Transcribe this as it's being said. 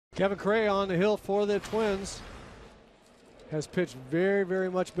Kevin Correia on the hill for the Twins has pitched very, very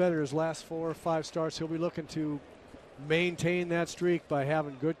much better his last 4 or 5 starts. He'll be looking to maintain that streak by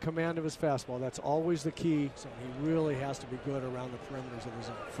having good command of his fastball. That's always the key. So he really has to be good around the perimeters of the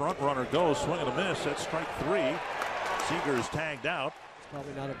zone. Front runner goes, swing and a miss. That's strike 3. Seager's tagged out. It's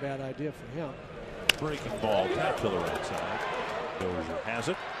probably not a bad idea for him. Breaking ball, tap to the right side. Dozier has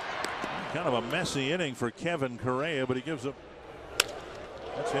it. Kind of a messy inning for Kevin Correia, but he gives up.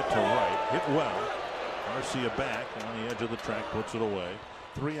 That's hit to right. Hit well. Garcia back on the edge of the track, puts it away.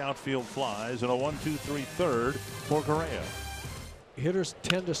 3 outfield flies and a 1-2-3 third for Correia. Hitters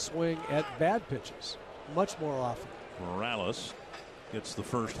tend to swing at bad pitches much more often. Morales gets the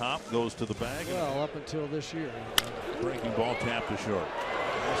first hop, goes to the bag. Well, up until this year. Breaking ball tapped to short.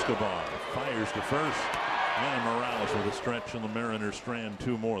 Escobar fires to first. And Morales with a stretch in the Mariners strand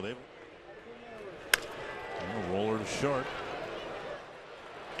 2 more. They roller to short.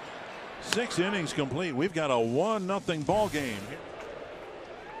 6 innings complete. We've got a 1-0 ball game here.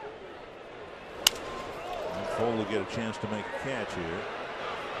 Foley get a chance to make a catch here,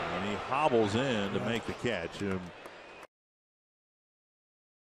 and he hobbles in to make the catch.